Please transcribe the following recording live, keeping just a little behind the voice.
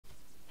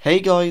Hey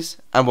guys,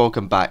 and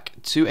welcome back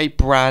to a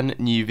brand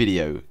new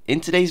video. In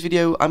today's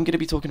video, I'm going to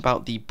be talking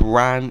about the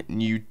brand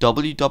new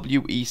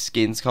WWE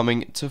skins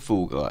coming to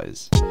Fall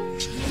Guys.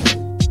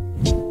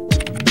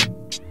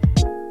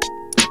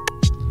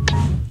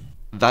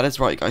 That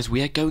is right guys,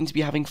 we are going to be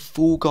having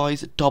Fall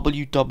Guys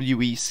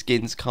WWE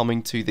skins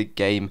coming to the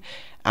game.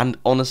 And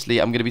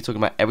honestly, I'm going to be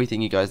talking about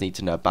everything you guys need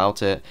to know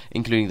about it,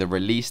 including the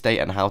release date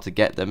and how to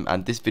get them,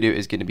 and this video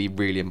is going to be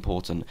really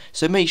important.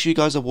 So make sure you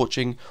guys are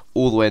watching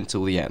all the way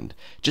until the end.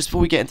 Just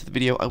before we get into the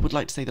video, I would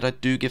like to say that I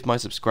do give my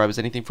subscribers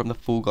anything from the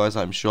Fall Guys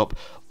item shop,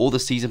 or the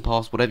season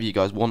pass, whatever you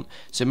guys want.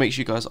 So make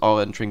sure you guys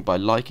are entering by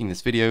liking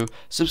this video,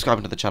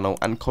 subscribing to the channel,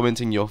 and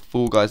commenting your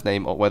Fall Guys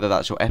name, or whether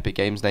that's your Epic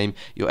Games name,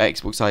 your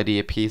Xbox ID,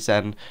 a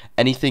PSN,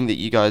 anything that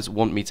you guys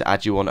want me to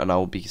add you on, and I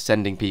will be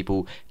sending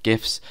people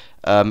gifts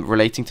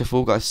relating to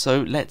Fall Guys.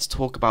 So let's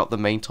talk about the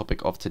main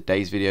topic of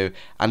today's video,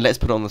 and let's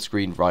put it on the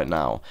screen right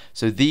now.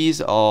 So these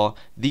are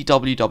the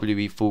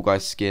WWE Fall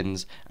Guys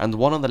skins, and the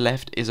one on the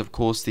left is of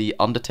course the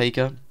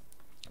Undertaker,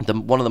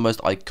 one of the most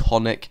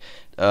iconic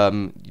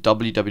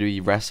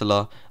WWE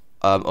wrestler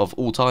of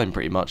all time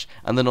pretty much.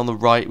 And then on the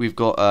right we've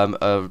got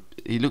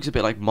he looks a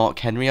bit like Mark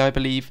Henry, I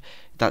believe.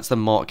 That's the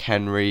Mark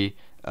Henry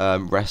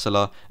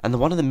wrestler. And the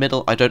one in the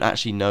middle, I don't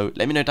actually know.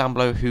 Let me know down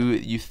below who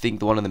you think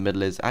the one in the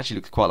middle is. Actually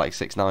looks quite like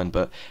 6ix9ine,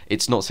 but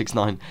it's not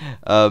 6ix9ine.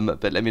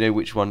 But let me know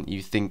which one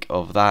you think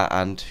of that,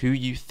 and who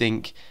you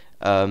think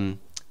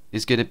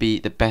is going to be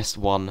the best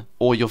one,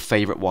 or your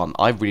favourite one.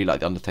 I really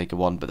like the Undertaker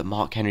one, but the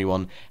Mark Henry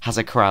one has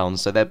a crown,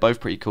 so they're both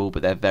pretty cool,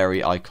 but they're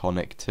very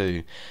iconic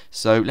too.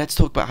 So let's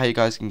talk about how you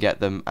guys can get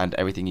them and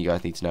everything you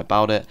guys need to know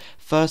about it.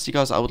 First, you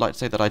guys, I would like to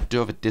say that I do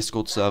have a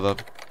Discord server.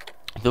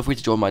 Feel free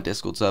to join my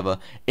Discord server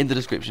in the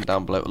description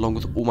down below, along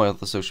with all my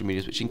other social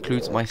medias, which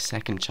includes my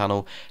second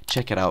channel.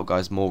 Check it out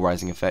guys, more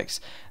Rising Effects.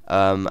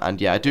 And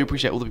yeah, I do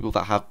appreciate all the people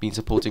that have been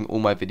supporting all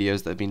my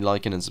videos, that have been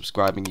liking and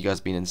subscribing. You guys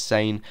have been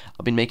insane.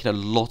 I've been making a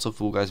lot of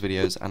Fall Guys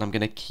videos, and I'm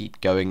going to keep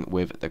going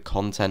with the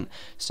content.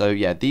 So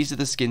yeah, these are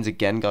the skins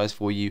again guys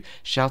for you.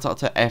 Shout out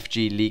to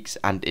FG Leaks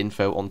and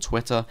Info on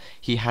Twitter.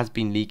 He has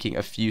been leaking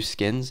a few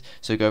skins,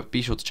 so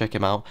be sure to check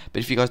him out.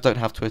 But if you guys don't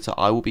have Twitter,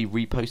 I will be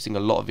reposting a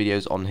lot of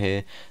videos on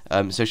here.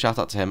 So shout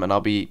out to him, and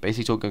I'll be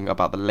basically talking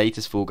about the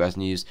latest Fall Guys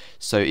news.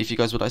 So if you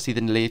guys would like to see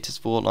the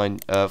latest Fall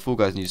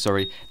Guys news,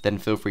 then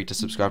feel free to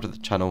subscribe to the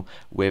channel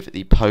with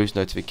the post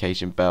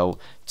notification bell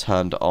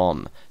turned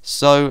on.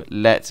 So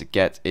let's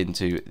get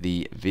into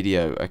the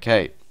video.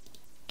 Okay,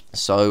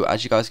 so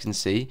as you guys can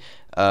see,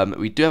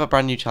 we do have a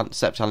brand new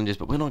set challenges,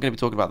 but we're not going to be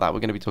talking about that. We're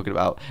going to be talking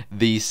about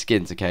these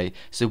skins. Okay,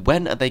 so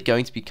when are they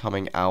going to be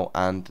coming out,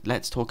 and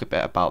let's talk a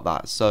bit about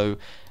that. So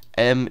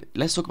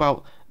let's talk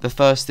about the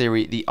first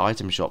theory, the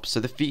item shop. So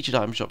the featured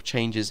item shop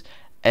changes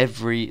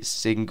every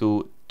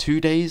single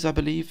 2 days, I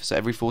believe, so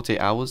every 48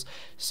 hours.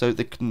 So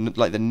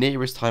the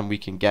nearest time we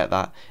can get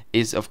that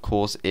is of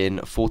course in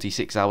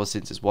 46 hours,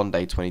 since it's 1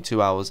 day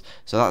 22 hours,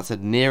 so that's the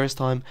nearest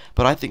time.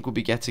 But I think we'll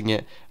be getting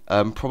it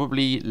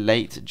probably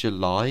late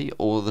July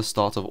or the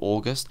start of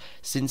August.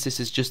 Since this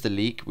is just a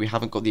leak, we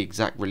haven't got the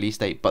exact release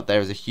date, but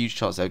there is a huge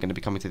chance they're going to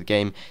be coming to the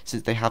game,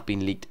 since they have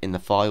been leaked in the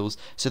files.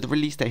 So the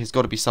release date has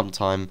got to be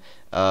sometime,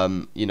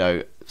 you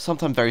know,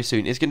 sometime very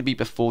soon. It's going to be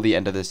before the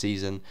end of the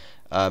season,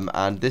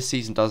 and this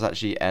season does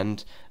actually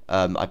end,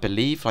 I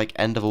believe, like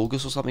end of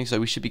August or something, so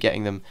we should be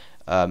getting them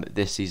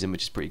this season,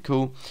 which is pretty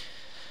cool.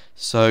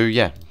 So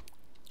yeah,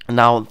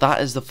 now that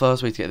is the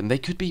first way to get them. They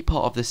could be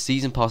part of the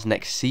season pass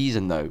next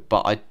season though,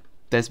 but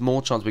there's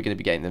more chance we're going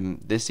to be getting them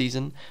this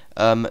season.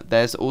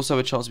 There's also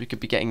a chance we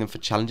could be getting them for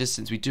challenges,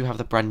 since we do have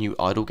the brand new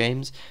Idol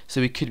games, so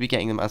we could be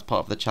getting them as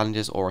part of the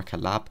challenges or a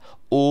collab,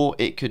 or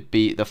it could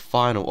be the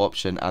final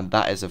option, and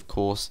that is of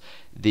course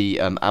the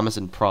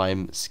Amazon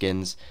Prime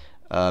skins.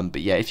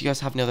 But yeah, if you guys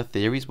have any other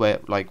theories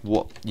where, like,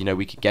 what, you know,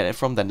 we could get it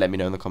from, then let me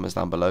know in the comments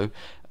down below.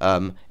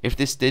 If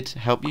this did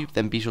help you,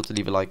 then be sure to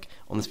leave a like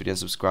on this video and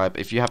subscribe.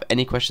 If you have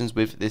any questions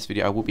with this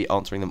video, I will be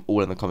answering them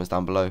all in the comments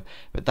down below.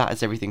 But that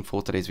is everything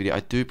for today's video.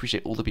 I do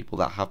appreciate all the people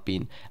that have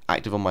been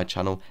active on my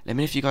channel. Let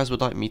me know if you guys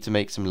would like me to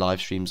make some live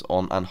streams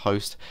on and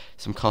host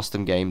some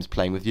custom games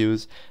playing with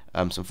viewers,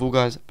 some Fall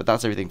Guys. But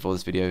that's everything for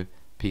this video.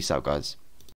 Peace out guys.